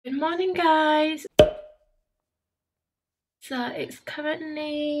Good morning, guys. So it's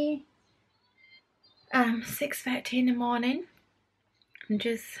currently 6:30 in the morning. I'm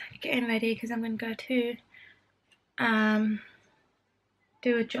just getting ready because I'm going to go to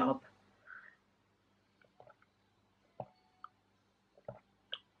do a job.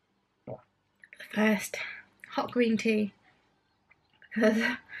 First, hot green tea because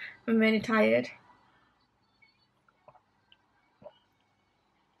I'm really tired.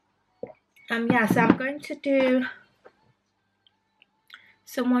 Yeah, so I'm going to do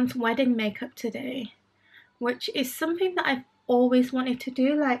someone's wedding makeup today, which is something that I've always wanted to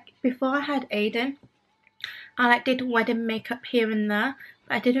do. Like before I had Aiden, I did wedding makeup here and there,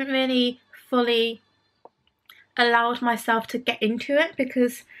 but I didn't really fully allowed myself to get into it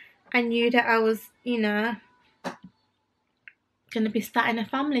because I knew that I was, going to be starting a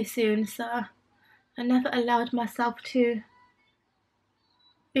family soon, so I never allowed myself to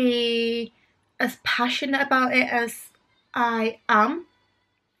be as passionate about it as I am.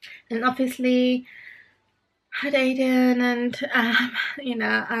 And obviously had Aiden and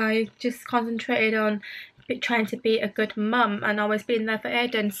I just concentrated on trying to be a good mum and always being there for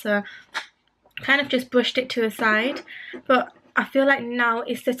Aiden, so kind of just brushed it to a side. But I feel like now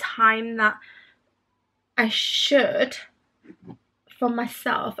is the time that I should, for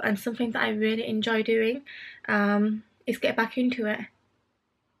myself, and something that I really enjoy doing, is get back into it.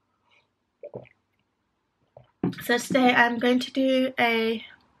 So today I'm going to do a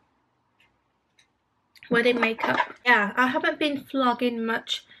wedding makeup. Yeah, I haven't been vlogging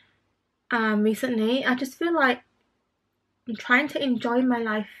much recently. I just feel like I'm trying to enjoy my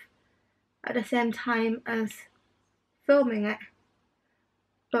life at the same time as filming it.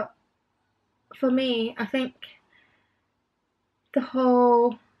 But for me, I think the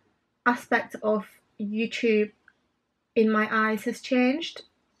whole aspect of YouTube in my eyes has changed.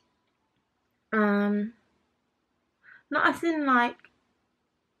 Not as in like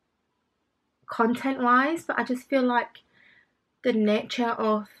content wise, but I just feel like the nature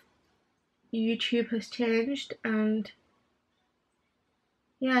of YouTube has changed, and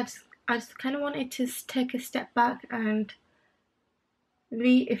yeah, I just kind of wanted to take a step back and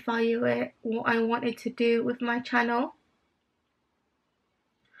reevaluate what I wanted to do with my channel.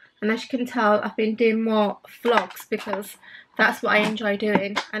 And as you can tell, I've been doing more vlogs because that's what I enjoy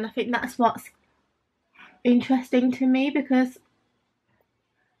doing, and I think that's what's interesting to me, because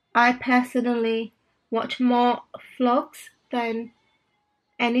I personally watch more vlogs than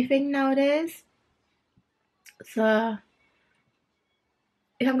anything nowadays. So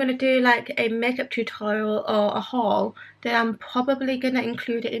if I'm going to do like a makeup tutorial or a haul, then I'm probably going to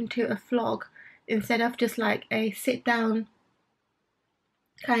include it into a vlog instead of just like a sit down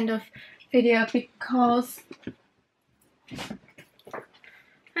kind of video, because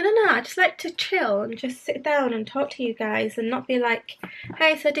I don't know, I just like to chill and just sit down and talk to you guys and not be like,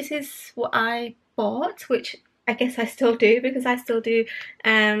 hey, so this is what I bought, which I guess I still do because I still do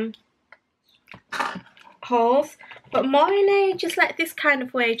hauls, but more in a just like this kind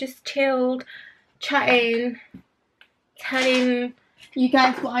of way, just chilled, chatting, telling you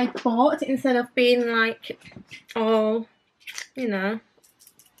guys what I bought instead of being like all,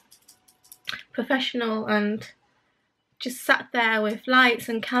 professional and just sat there with lights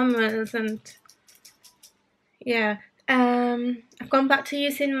and cameras. And yeah, I've gone back to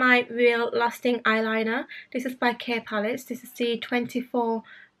using my Real Lasting eyeliner. This is by K Palettes. This is the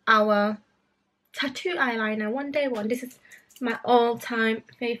 24-hour tattoo eyeliner, one day one. This is my all-time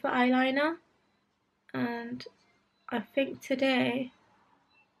favourite eyeliner, and I think today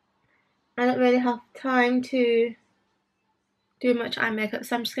I don't really have time to do much eye makeup,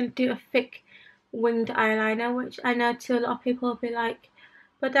 so I'm just going to do a thick winged eyeliner, which I know to a lot of people will be like,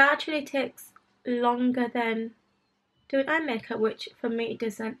 but that actually takes longer than doing eye makeup, which for me it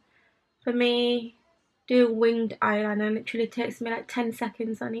doesn't. For me, do winged eyeliner literally takes me like 10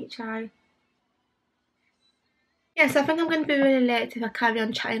 seconds on each eye. Yeah, so I think I'm going to be really late if I carry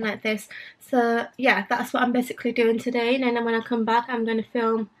on chatting like this. So yeah, that's what I'm basically doing today, and then when I come back I'm going to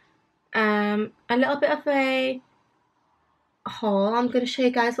film a little bit of a haul. I'm going to show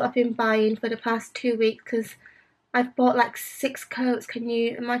you guys what I've been buying for the past 2 weeks, because I've bought like 6 coats, can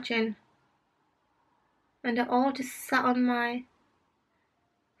you imagine? And they're all just sat on my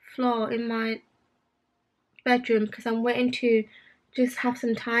floor in my bedroom because I'm waiting to just have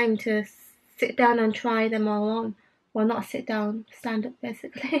some time to sit down and try them all on. Well, not sit down, stand up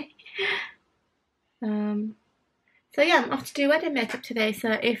basically. So yeah, I'm off to do wedding makeup today.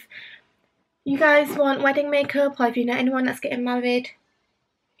 So if you guys want wedding makeup, or if you know anyone that's getting married,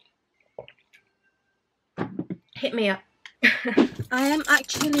 hit me up. I am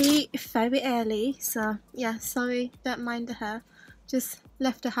actually very early, so yeah, sorry, don't mind the hair. Just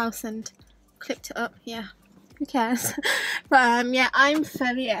left the house and clipped it up, yeah, who cares? But yeah, I'm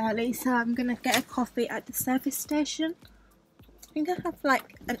very early, so I'm gonna get a coffee at the service station. I think I have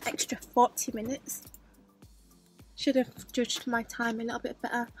like an extra 40 minutes. Should have judged my time a little bit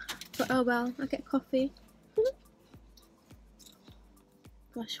better, but oh well, I'll get coffee.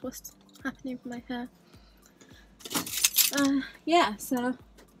 Gosh, what's happening with my hair? Yeah, so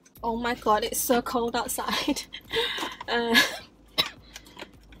oh my god, it's so cold outside.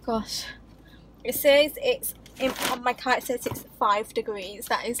 Gosh, it says it's on my car, it says it's 5 degrees.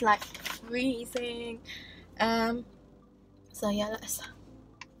 That is like freezing. So yeah, let's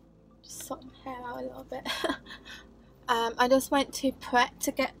just sort my hair out a little bit. I just went to Pret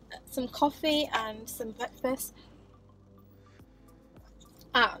to get some coffee and some breakfast,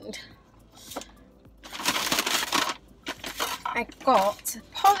 and I got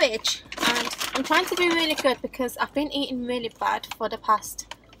porridge, and I'm trying to be really good because I've been eating really bad for the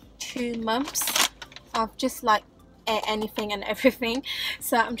past 2 months. I've just like ate anything and everything,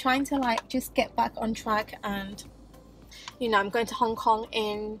 so I'm trying to like just get back on track. And you know, I'm going to Hong Kong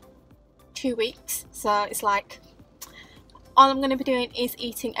in 2 weeks, so it's like all I'm going to be doing is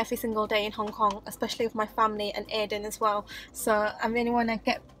eating every single day in Hong Kong, especially with my family and Aiden as well. So I really want to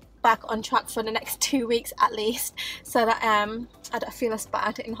get back on track for the next 2 weeks at least, so that I don't feel as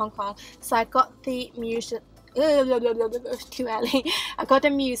bad in Hong Kong. So I got the muesli. Too early. I got the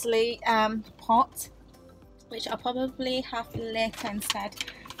muesli pot, which I'll probably have later instead.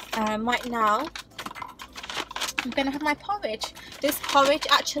 Right now I'm gonna have my porridge. This porridge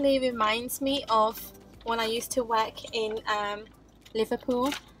actually reminds me of when I used to work in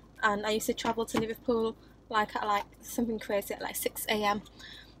Liverpool, and I used to travel to Liverpool like at like something crazy at like 6 AM.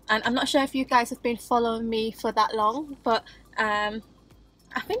 And I'm not sure if you guys have been following me for that long, but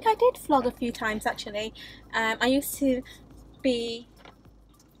I think I did vlog a few times actually. I used to be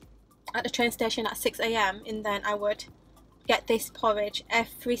at the train station at 6 AM and then I would get this porridge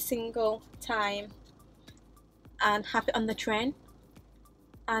every single time and have it on the train,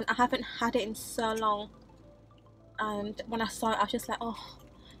 and I haven't had it in so long, and when I saw it I was just like, oh,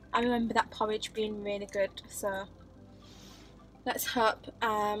 I remember that porridge being really good. So let's hope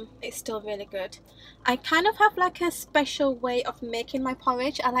it's still really good. I kind of have like a special way of making my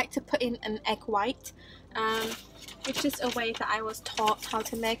porridge. I like to put in an egg white. It's just a way that I was taught how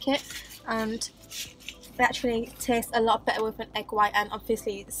to make it, and it actually tastes a lot better with an egg white, and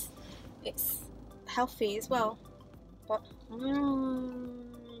obviously it's healthy as well. But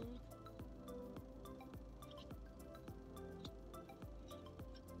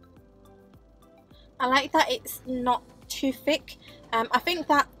I like that it's not too thick. I think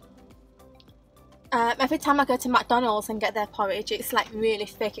that every time I go to McDonald's and get their porridge, it's like really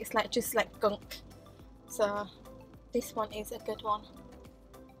thick. It's like just like gunk. So this one is a good one.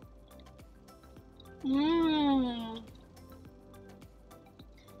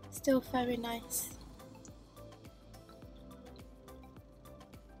 Still very nice.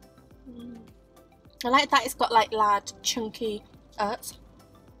 I like that it's got like large chunky oats.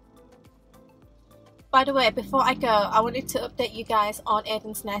 By the way, before I go, I wanted to update you guys on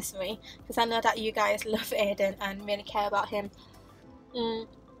Aiden's nursery, because I know that you guys love Aiden and really care about him.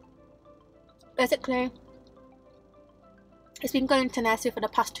 Basically, he's been going to nursery for the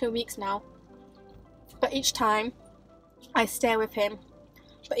past 2 weeks now, but each time I stay with him,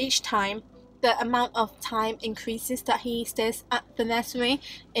 but each time the amount of time increases that he stays at the nursery,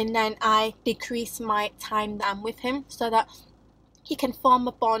 and then I decrease my time that I'm with him so that he can form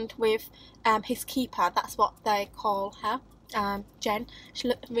a bond with his keeper. That's what they call her, Jen. She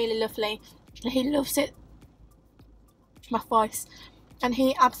looked really lovely. He loves it, my voice, and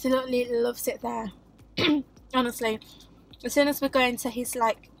he absolutely loves it there. Honestly, as soon as we go into his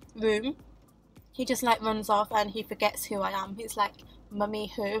like room, he just like runs off and he forgets who I am. He's like,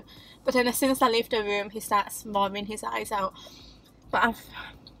 mummy who? But then as soon as I leave the room, he starts mourning his eyes out. But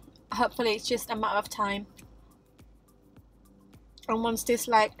hopefully it's just a matter of time. And once this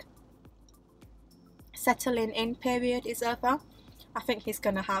like settling in period is over, I think he's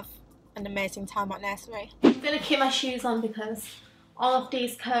gonna have an amazing time at nursery. I'm gonna keep my shoes on because all of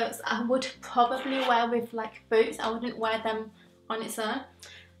these coats I would probably wear with like boots. I wouldn't wear them on its own.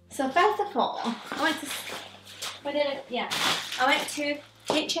 So first of all, I went to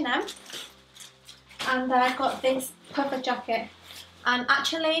H&M and I got this puffer jacket. And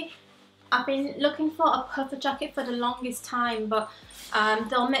actually I've been looking for a puffer jacket for the longest time, but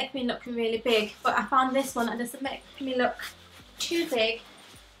they'll make me look really big. But I found this one and it doesn't make me look too big,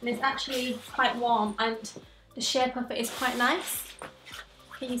 and it's actually quite warm, and the shape of it is quite nice.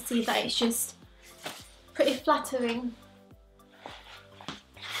 Can you see that it's just pretty flattering?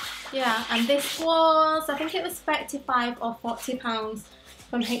 Yeah, and this was, I think it was 35 or 40 pounds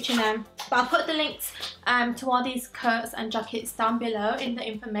from H&M. But I'll put the links to all these coats and jackets down below in the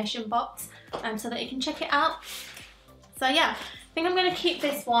information box so that you can check it out. So yeah, I think I'm going to keep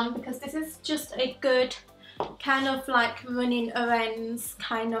this one because this is just a good kind of like running errands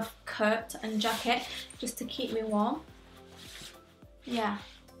kind of coat and jacket just to keep me warm. Yeah,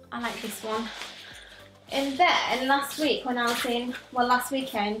 I like this one. And then last week when I was in, well last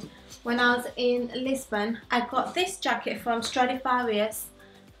weekend when I was in Lisbon, I got this jacket from Stradivarius.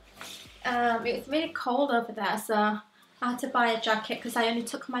 It was really cold over there, so I had to buy a jacket because I only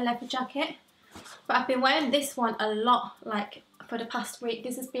took my leather jacket. But I've been wearing this one a lot, like for the past week.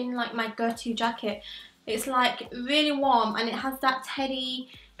 This has been like my go-to jacket. It's like really warm and it has that teddy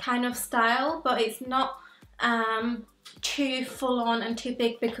kind of style, but it's not too full on and too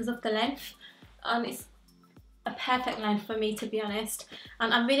big because of the length. And it's a perfect length for me, to be honest.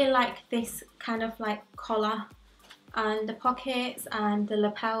 And I really like this kind of like collar and the pockets and the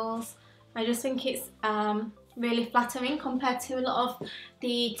lapels. I just think it's really flattering compared to a lot of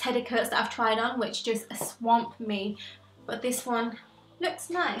the teddy coats that I've tried on, which just swamp me. But this one looks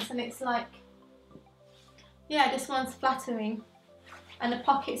nice and it's like, yeah, this one's flattering. And the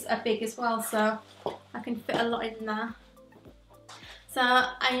pockets are big as well, so I can fit a lot in there. So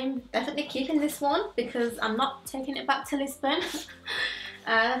I'm definitely keeping this one because I'm not taking it back to Lisbon.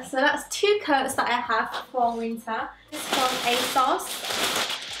 So that's two coats that I have for winter. This is from ASOS.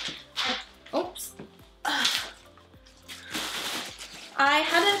 Oops. I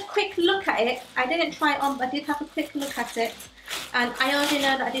had a quick look at it. I didn't try it on, but I did have a quick look at it. And I already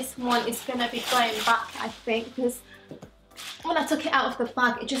know that this one is going to be going back, I think, because when I took it out of the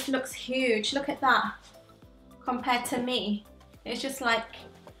bag, it just looks huge. Look at that compared to me. It's just like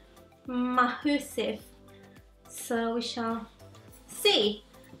massive. So we shall see.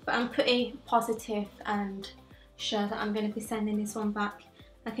 But I'm pretty positive and sure that I'm going to be sending this one back.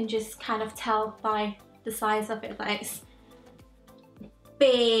 I can just kind of tell by the size of it that it's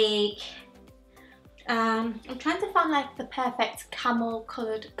big. I'm trying to find like the perfect camel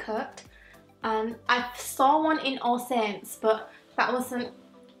coloured coat. I saw one in All Saints, but that wasn't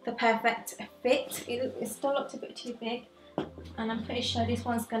the perfect fit. It still looked a bit too big. And I'm pretty sure this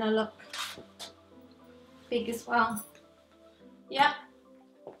one's gonna look big as well. Yeah,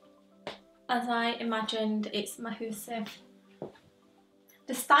 as I imagined, it's massive.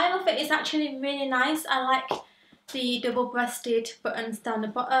 The style of it is actually really nice. I like the double-breasted buttons down the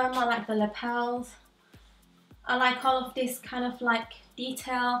bottom. I like the lapels. I like all of this kind of like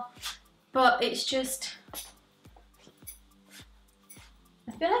detail, but it's just,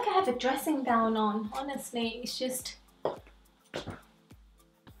 I feel like I have a dressing gown on, honestly. It's just,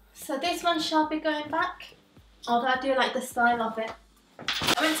 so this one shall be going back, although I do like the style of it.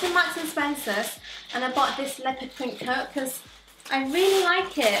 I went to Marks and Spencer's and I bought this leopard print coat because I really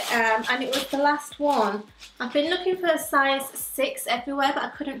like it, and it was the last one. I've been looking for a size 6 everywhere, but I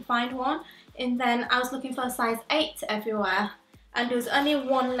couldn't find one. And then I was looking for a size 8 everywhere, and there was only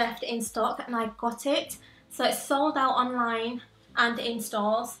one left in stock, and I got it. So it's sold out online and in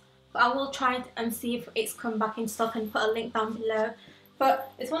stores, but I will try and see if it's come back in stock and put a link down below.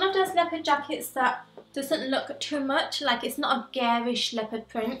 But it's one of those leopard jackets that doesn't look too much, like it's not a garish leopard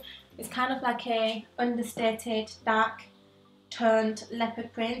print. It's kind of like a understated, dark turned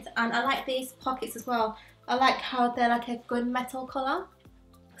leopard print. And I like these pockets as well. I like how they're like a gunmetal colour.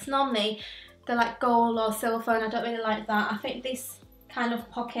 Because normally they're like gold or silver, and I don't really like that. I think this kind of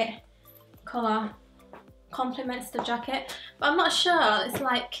pocket colour complements the jacket, but I'm not sure. It's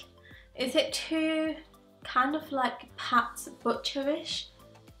like, is it too kind of like Pat Butcherish?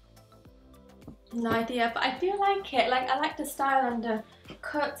 No idea, but I do like it. Like, I like the style and the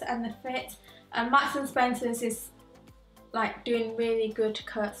cut and the fit. And Marks and Spencer's is like doing really good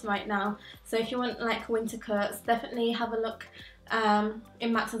coats right now. So if you want like winter coats, definitely have a look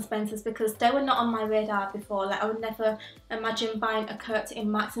in Marks and Spencer's, because they were not on my radar before. Like, I would never imagine buying a coat in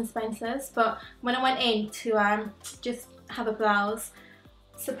Marks and Spencer's, but when I went in to just have a browse,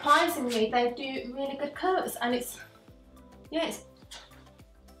 surprisingly they do really good coats. And it's, yeah, it's,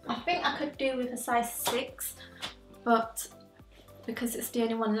 I think I could do with a size 6, but because it's the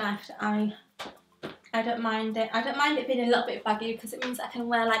only one left, I don't mind it. I don't mind it being a little bit baggy because it means I can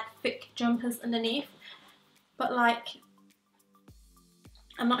wear like thick jumpers underneath. But like,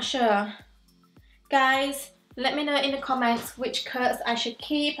 I'm not sure. Guys, let me know in the comments which coats I should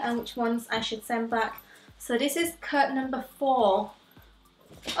keep and which ones I should send back. So this is coat number 4.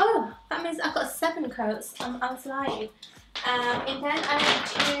 Oh, That means I've got 7 coats. I was lying. And then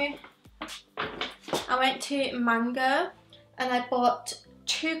I went to Mango and I bought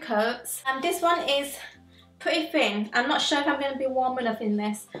 2 coats. And this one is pretty thin. I'm not sure if I'm going to be warm enough in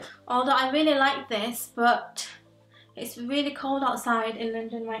this. Although I really like this, but it's really cold outside in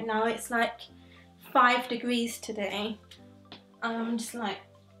London right now. It's like 5 degrees today. I'm just like,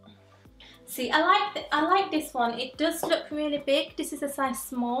 see, I like this one. It does look really big. This is a size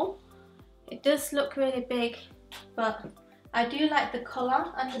small. It does look really big, but I do like the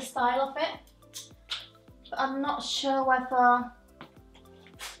colour and the style of it. But I'm not sure whether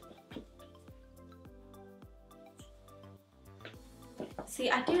see,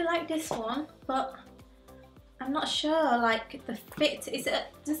 I do like this one, but I'm not sure, like, the fit,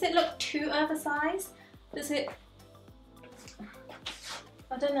 does it look too oversized? Does it,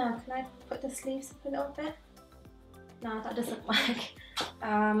 I don't know, can I put the sleeves up a little bit? No, that doesn't work.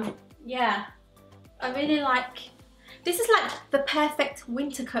 Yeah, I really like, this is like the perfect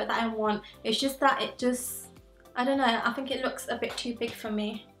winter coat that I want. It's just that it just, I don't know, I think it looks a bit too big for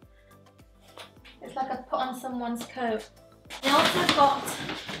me. It's like I put on someone's coat. I also got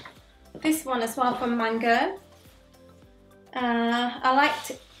this one as well from Mango. I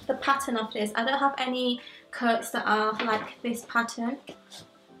liked the pattern of this. I don't have any coats that are like this pattern.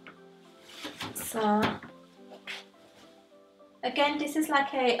 So again, this is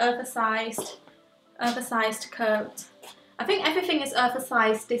like a oversized coat. I think everything is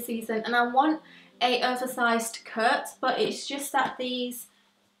oversized this season, and I want a oversized coat, but it's just that these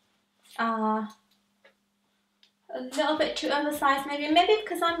are a little bit too oversized, maybe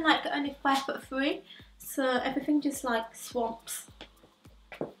because I'm like only 5'3", so everything just like swamps.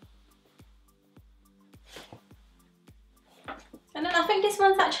 And then I think this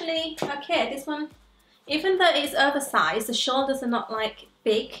one's actually okay. This one, even though it's oversized, the shoulders are not like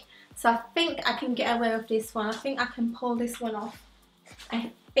big, so I think I can get away with this one. I think I can pull this one off.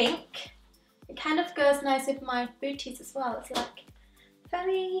 I think it kind of goes nice with my booties as well. It's like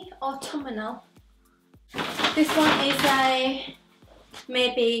very autumnal. This one is a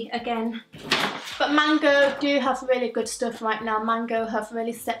maybe again, but Mango do have really good stuff right now. Mango have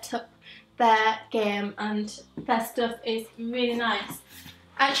really stepped up their game and their stuff is really nice.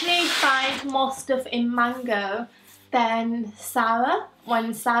 I actually find more stuff in Mango than Zara,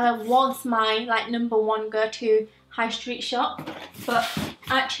 when Zara was my like #1 go-to high street shop, but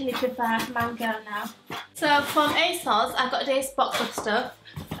I actually prefer Mango now. So from ASOS I got this box of stuff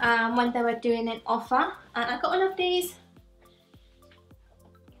when they were doing an offer, and I got one of these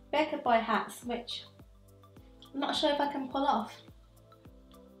Baker Boy hats, which I'm not sure if I can pull off.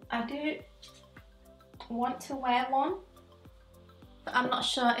 I do want to wear one, but I'm not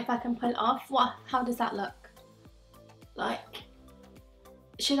sure if I can pull it off. How does that look? Like,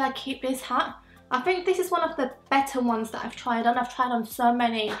 should I keep this hat? I think this is one of the better ones that I've tried on. I've tried on so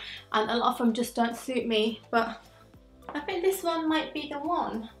many and a lot of them just don't suit me, but I think this one might be the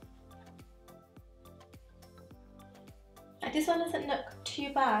one. Like, this one doesn't look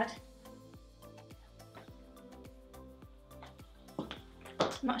too bad. I'm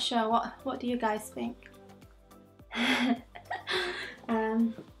not sure, what do you guys think?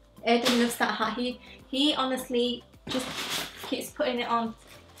 Aiden loves that hat. He honestly just keeps putting it on.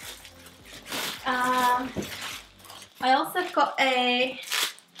 I also got a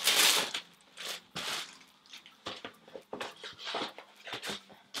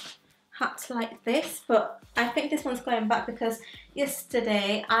hat like this, but I think this one's going back because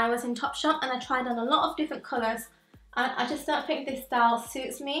yesterday I was in Topshop and I tried on a lot of different colours and I just don't think this style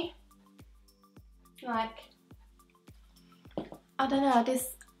suits me. Like, I don't know,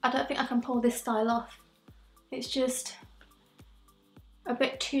 I don't think I can pull this style off. It's just a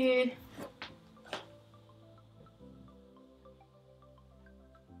bit too...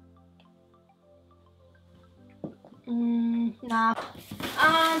 nah.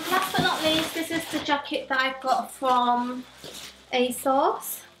 And last but not least, this is the jacket that I got from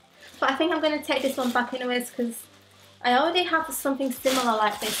ASOS. But I think I'm going to take this one back anyways because I already have something similar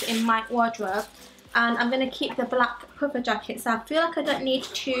like this in my wardrobe. And I'm going to keep the black puffer jacket, so I feel like I don't need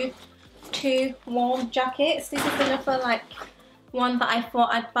two warm jackets. This is another like one that I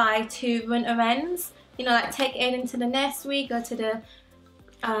thought I'd buy to run errands. You know, like take Aiden to the nursery, go to the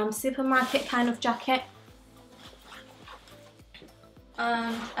supermarket kind of jacket.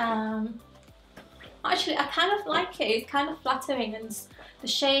 And actually I kind of like it. It's kind of flattering and the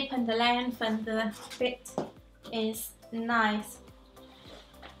shape and the length and the fit is nice.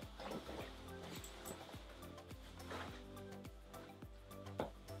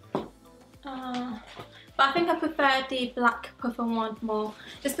 but I think I prefer the black puffer one more,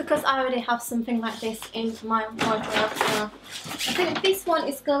 just because I already have something like this in my wardrobe. So I think this one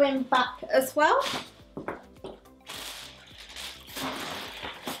is going back as well.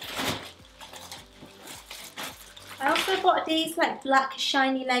 I also bought these like black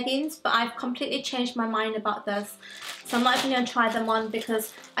shiny leggings, but I've completely changed my mind about this. So I'm not even going to try them on,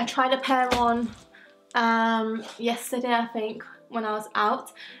 because I tried a pair on yesterday, I think, when I was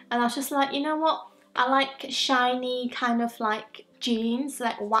out, and I was just like, you know what, I like shiny kind of like jeans,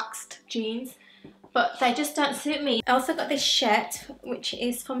 like waxed jeans, but they just don't suit me. I also got this shirt, which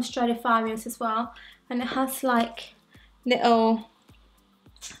is from Stradivarius as well, and it has like little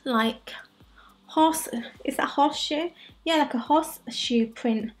like horse, is that horseshoe? Yeah, like a horseshoe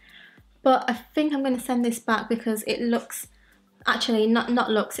print. But I think I'm going to send this back because it looks, actually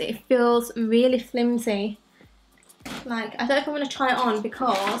not looks, it feels really flimsy. Like, I don't know if I'm going to try it on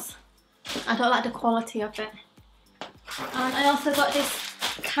because I don't like the quality of it. And I also got this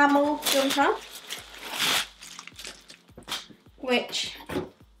camel jumper, which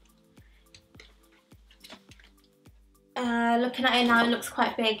looking at it now, it looks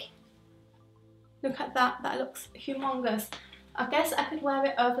quite big. Look at that, that looks humongous. I guess I could wear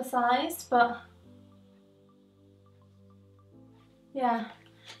it oversized, but yeah.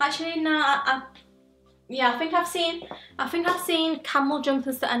 Actually, no, yeah, I think I've seen camel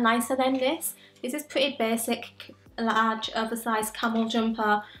jumpers that are nicer than this. This is pretty basic, large, oversized camel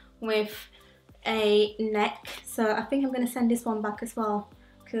jumper with a neck. So I think I'm going to send this one back as well,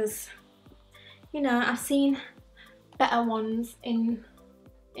 because, you know, I've seen better ones in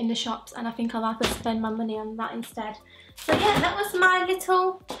the shops, and I think I'll have to spend my money on that instead. So yeah, that was my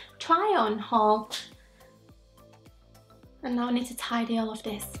little try on haul, and now I need to tidy all of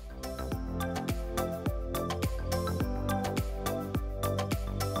this.